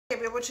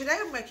Yeah, well, today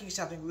I'm making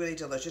something really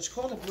delicious. It's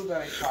called a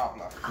blueberry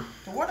cobbler.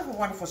 It's a wonderful,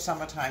 wonderful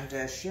summertime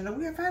dish. You know,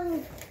 we've had a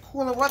little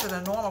cooler weather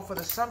than normal for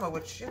the summer,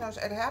 which, you know,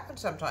 it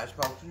happens sometimes,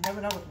 folks. You never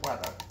know with the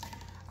weather.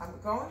 I'm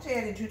going to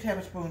add in 2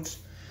 tablespoons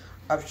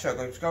of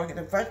sugar. It's going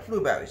into fresh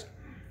blueberries.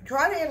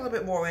 Try to add a little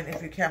bit more in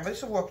if you can, but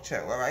this will work too,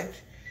 all right?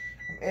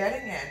 I'm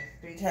adding in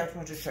 3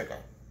 tablespoons of sugar.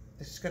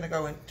 This is going to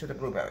go into the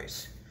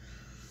blueberries.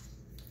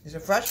 These are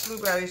fresh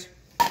blueberries.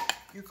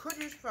 You could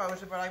use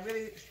frozen, but I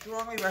really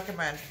strongly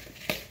recommend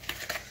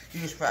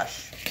use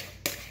fresh.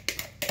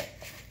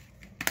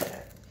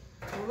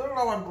 I'm a little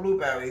low on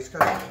blueberries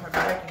because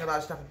I'm making a lot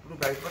of stuff with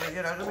blueberries, but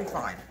you know, it'll be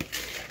fine.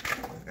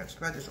 I'm going to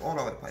spread this all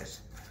over the place.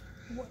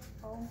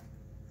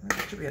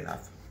 That should be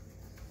enough.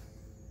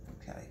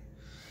 Okay.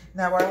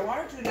 Now what I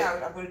want to do now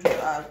is I'm going to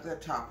do the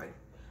topping.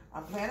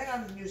 I'm planning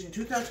on using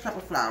 2/3 cup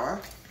of flour.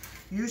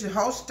 Use a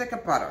whole stick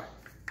of butter.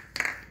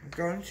 I'm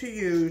going to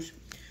use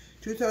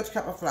 2/3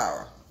 cup of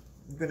flour.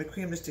 I'm going to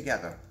cream this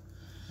together.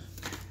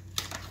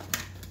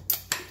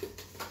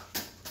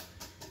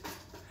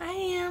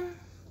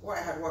 Boy, I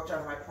had work done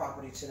on my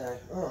property today.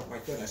 Oh my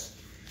goodness.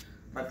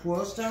 My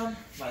pool's done.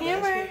 My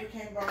landscaper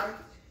came by.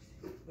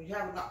 When you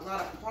have a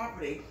lot of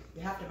property,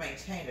 you have to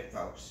maintain it,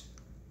 folks.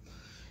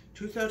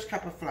 2/3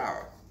 cup of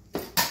flour.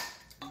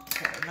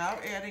 Okay, I'm now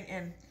adding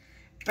in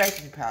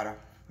baking powder,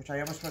 which I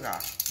almost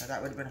forgot. Now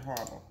that would have been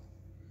horrible.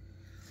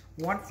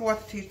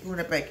 1/4 teaspoon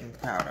of baking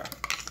powder.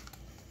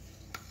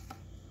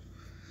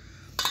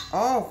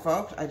 Oh,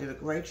 folks, I did a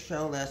great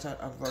show last night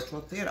on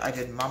virtual theater. I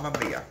did Mamma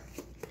Mia.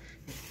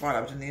 It was fun. I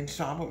was in the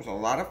ensemble. It was a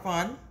lot of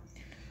fun.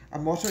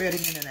 I'm also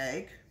adding in an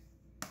egg.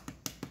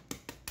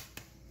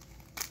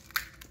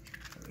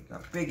 There we go.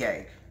 Big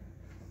egg.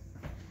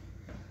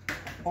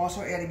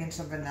 Also adding in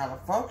some vanilla.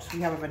 Folks, we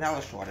have a vanilla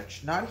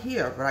shortage. Not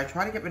here, but I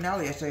tried to get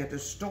vanilla yesterday at the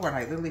store, and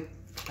I literally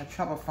had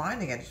trouble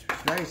finding it.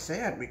 It's very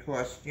sad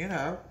because, you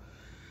know,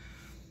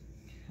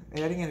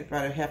 adding in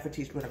about 1/2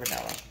 teaspoon of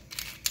vanilla.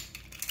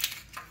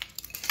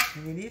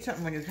 And you need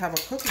something when you have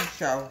a cooking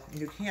show and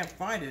you can't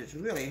find it. It's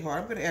really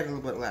hard. I'm going to add a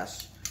little bit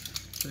less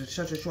because it's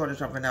such a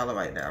shortage on vanilla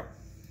right now.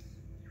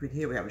 Even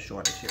here we have a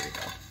shortage. Here we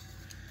go.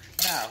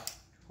 Now,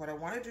 what I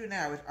want to do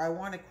now is I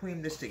want to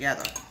cream this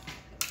together.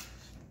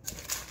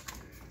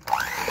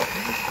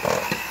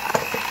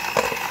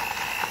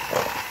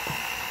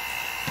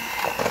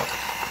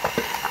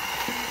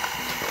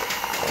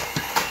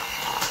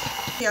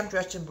 I'm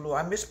dressed in blue.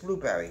 I miss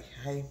blueberry.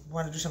 I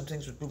want to do some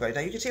things with blueberry. Now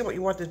you can see what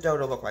you want the dough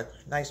to look like.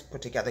 Nice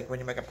put together when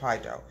you make a pie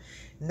dough.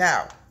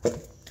 Now,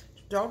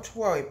 don't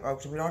worry,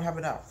 folks, if we don't have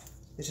enough.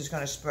 This is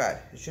going to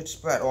spread. It should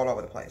spread all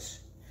over the place.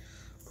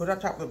 Put it on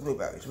top of the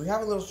blueberries. We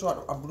have a little short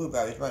of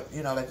blueberries, but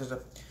you know, like there's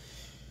a...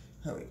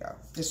 Here we go.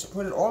 Just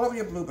put it all over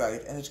your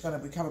blueberries, and it's going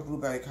to become a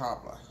blueberry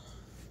cobbler.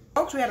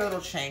 Folks, we had a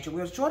little change.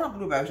 We were short on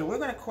blueberries, so we're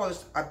going to call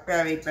this a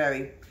berry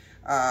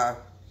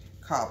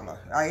cobbler.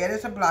 I added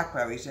some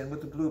blackberries in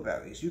with the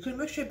blueberries. You can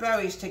mix your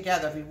berries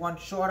together. If you want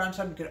short on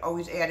some, you can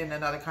always add in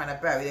another kind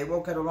of berry. They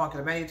won't get along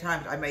because many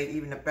times I made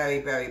even a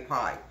berry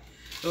pie.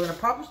 So we're going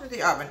to pop this into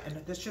the oven,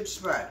 and this should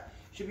spread.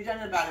 Should be done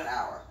in about an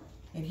hour.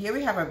 And here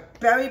we have a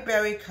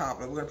berry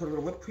cobbler. We're going to put a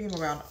little whipped cream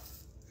around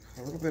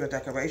a little bit of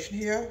decoration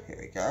here. Here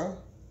we go.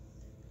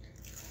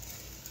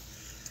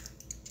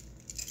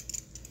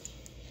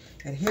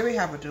 And here we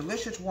have a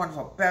delicious,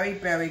 wonderful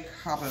berry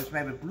cobbler. It's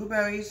made with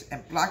blueberries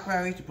and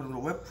blackberries. You put a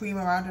little whipped cream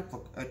around it.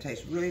 It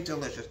tastes really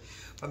delicious.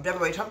 From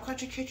Deborah's Home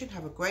Country Kitchen,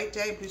 have a great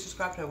day. Please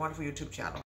subscribe to our wonderful YouTube channel.